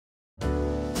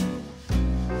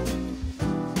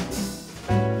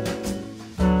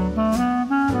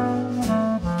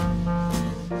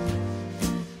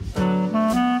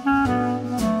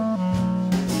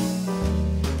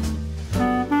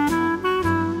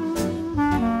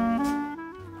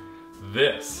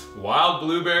This wild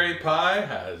blueberry pie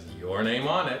has your name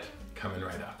on it, coming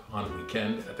right up on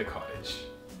Weekend at the Cottage.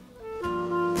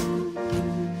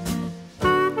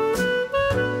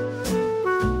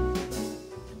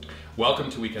 Welcome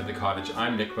to Weekend at the Cottage.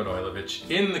 I'm Nick Manojlovic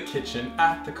in the kitchen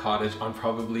at the cottage on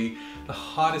probably the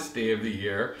hottest day of the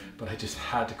year, but I just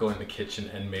had to go in the kitchen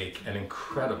and make an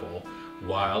incredible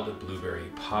wild blueberry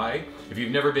pie. If you've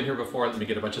never been here before, let me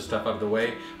get a bunch of stuff out of the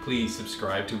way. Please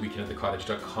subscribe to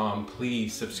weekendатthecottage.com.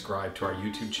 Please subscribe to our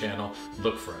YouTube channel.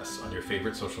 Look for us on your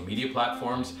favorite social media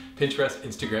platforms, Pinterest,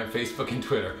 Instagram, Facebook, and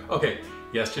Twitter. Okay,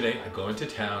 yesterday I go into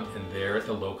town and there at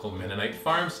the local Mennonite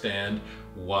farm stand,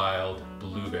 wild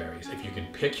blueberries. If you can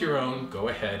pick your own, go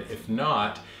ahead. If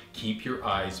not, keep your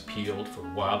eyes peeled for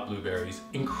wild blueberries.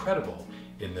 Incredible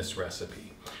in this recipe.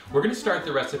 We're going to start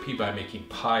the recipe by making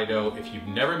pie dough. If you've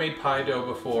never made pie dough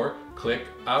before, click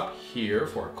up here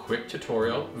for a quick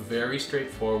tutorial. Very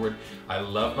straightforward. I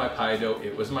love my pie dough.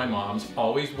 It was my mom's.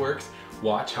 Always works.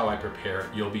 Watch how I prepare it.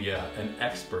 You'll be an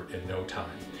expert in no time.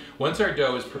 Once our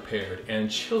dough is prepared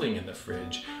and chilling in the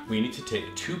fridge, we need to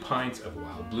take 2 pints of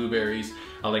wild blueberries.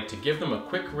 I like to give them a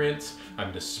quick rinse. I'm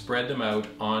going to spread them out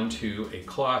onto a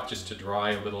cloth just to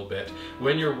dry a little bit.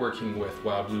 When you're working with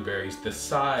wild blueberries, the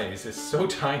size is so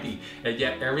tiny, and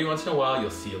yet every once in a while you'll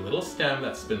see a little stem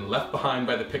that's been left behind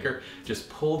by the picker. Just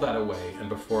pull that away, and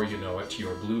before you know it,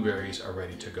 your blueberries are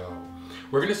ready to go.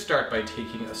 We're going to start by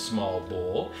taking a small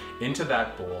bowl. Into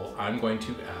that bowl, I'm going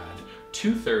to add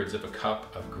 2/3 of a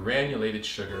cup of granulated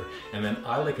sugar, and then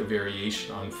I like a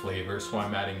variation on flavor, so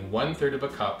I'm adding 1/3 of a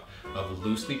cup of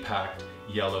loosely packed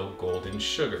yellow golden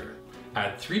sugar.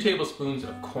 Add 3 tablespoons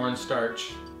of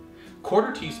cornstarch,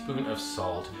 1/4 teaspoon of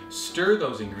salt. Stir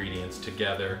those ingredients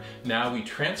together. Now we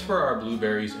transfer our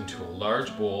blueberries into a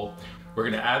large bowl. We're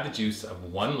going to add the juice of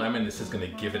 1 lemon. This is going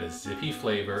to give it a zippy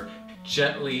flavor.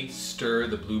 Gently stir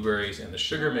the blueberries and the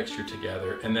sugar mixture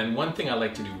together, and then one thing I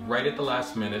like to do right at the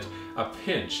last minute, a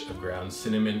pinch of ground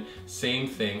cinnamon. Same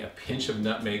thing, a pinch of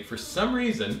nutmeg. For some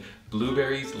reason,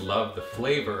 blueberries love the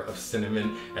flavor of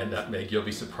cinnamon and nutmeg. You'll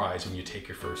be surprised when you take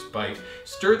your first bite.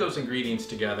 Stir those ingredients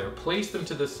together, place them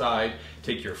to the side,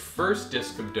 take your first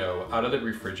disc of dough out of the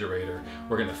refrigerator.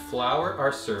 We're gonna flour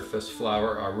our surface,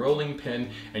 flour our rolling pin,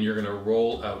 and you're gonna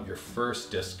roll out your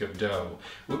first disc of dough.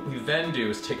 What we then do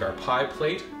is take our pie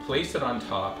plate, place it on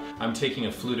top. I'm taking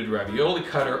a fluted ravioli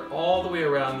cutter all the way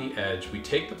around the edge. We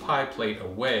take the pie plate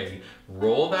away,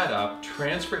 roll that up,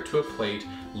 transfer it to a plate,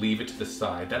 leave it to the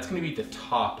side. That's going to be the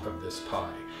top of this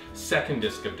pie. Second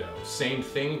disc of dough, same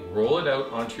thing, roll it out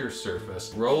onto your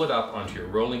surface, roll it up onto your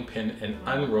rolling pin and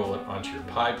unroll it onto your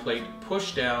pie plate.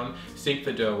 Push down, sink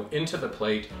the dough into the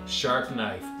plate, sharp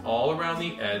knife all around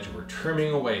the edge. We're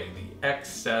trimming away the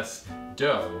excess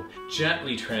dough.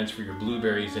 Gently transfer your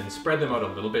blueberries in, spread them out a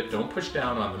little bit, don't push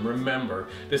down on them. Remember,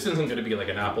 this isn't going to be like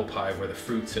an apple pie where the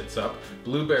fruit sits up.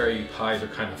 Blueberry pies are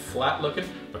kind of flat looking,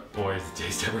 but boy, does it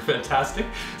taste ever fantastic.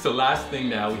 So last thing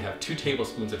now, we have 2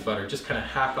 tablespoons of butter, just kind of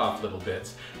hack off little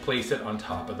bits, place it on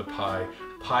top of the pie.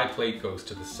 Pie plate goes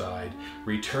to the side.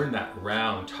 Return that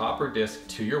round topper disc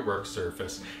to your work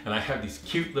surface. And I have these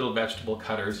cute little vegetable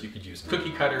cutters. You could use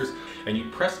cookie cutters, and you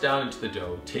press down into the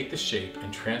dough, take the shape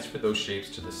and transfer those shapes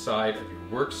to the side of your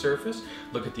work surface.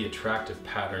 Look at the attractive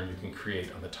pattern you can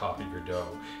create on the top of your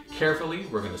dough. Carefully,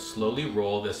 we're going to slowly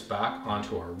roll this back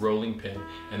onto our rolling pin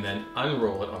and then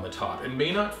unroll it on the top. It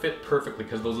may not fit perfectly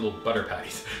because those little butter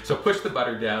patties. So push the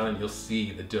butter down and you'll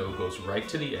see the dough goes right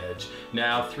to the edge.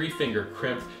 Now 3-finger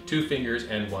crimp, 2 fingers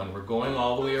and 1. We're going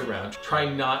all the way around. Try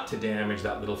not to damage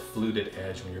that little fluted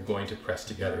edge when you're going to press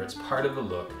together. It's part of the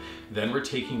look. Then we're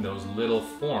taking those little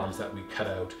forms that we cut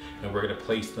out and we're going to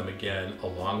place them again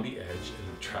along the edge in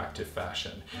an attractive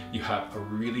fashion. You have a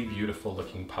really beautiful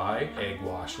looking pie. Egg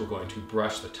wash. We're going to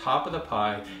brush the top of the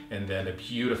pie and then a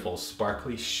beautiful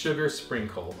sparkly sugar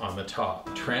sprinkle on the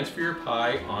top. Transfer your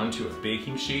pie onto a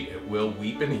baking sheet. It will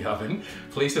weep in the oven.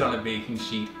 Place it on a baking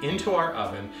sheet into our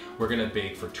oven. We're going to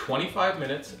bake for 25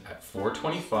 minutes at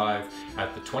 425.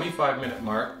 At the 25-minute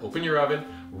mark, open your oven,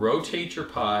 rotate your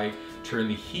pie, turn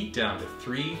the heat down to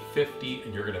 350,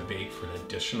 and you're going to bake for an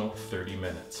additional 30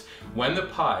 minutes. When the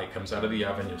pie comes out of the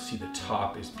oven, you'll see the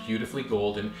top is beautifully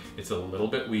golden. It's a little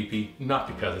bit weepy, not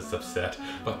because it's upset,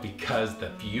 but because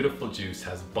the beautiful juice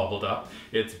has bubbled up.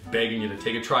 It's begging you to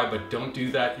take a try, but don't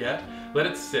do that yet. Let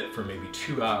it sit for maybe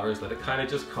 2 hours, let it kind of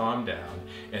just calm down,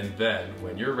 and then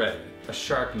when you're ready, a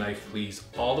sharp knife, please,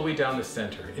 all the way down the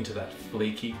center into that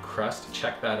flaky crust.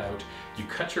 Check that out. You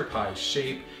cut your pie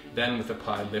shape, then with a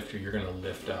pie lifter, you're gonna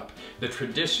lift up. The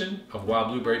tradition of wild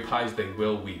blueberry pies, they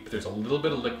will weep. There's a little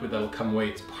bit of liquid that'll come away.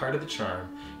 It's part of the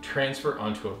charm. Transfer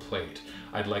onto a plate.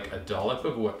 I'd like a dollop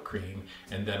of whipped cream,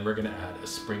 and then we're gonna add a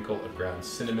sprinkle of ground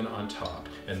cinnamon on top,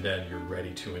 and then you're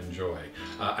ready to enjoy.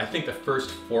 I think the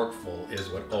first forkful is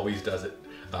what always does it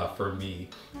for me.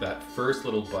 That first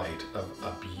little bite of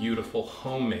a beautiful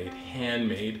homemade,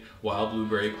 handmade wild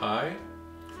blueberry pie.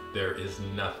 There is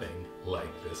nothing like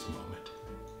this moment.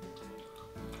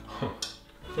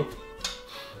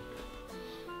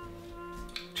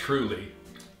 Truly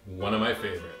one of my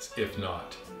favorites, if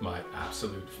not my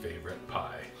absolute favorite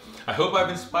pie. I hope I've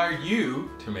inspired you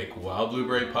to make wild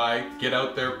blueberry pie. Get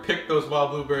out there, pick those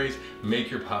wild blueberries, make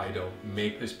your pie dough,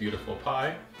 make this beautiful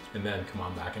pie, and then come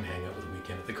on back and hang out with the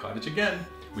weekend at the cottage again.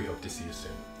 We hope to see you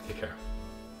soon. Take care.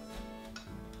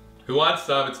 Who wants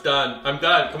some? It's done. I'm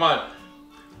done. Come on.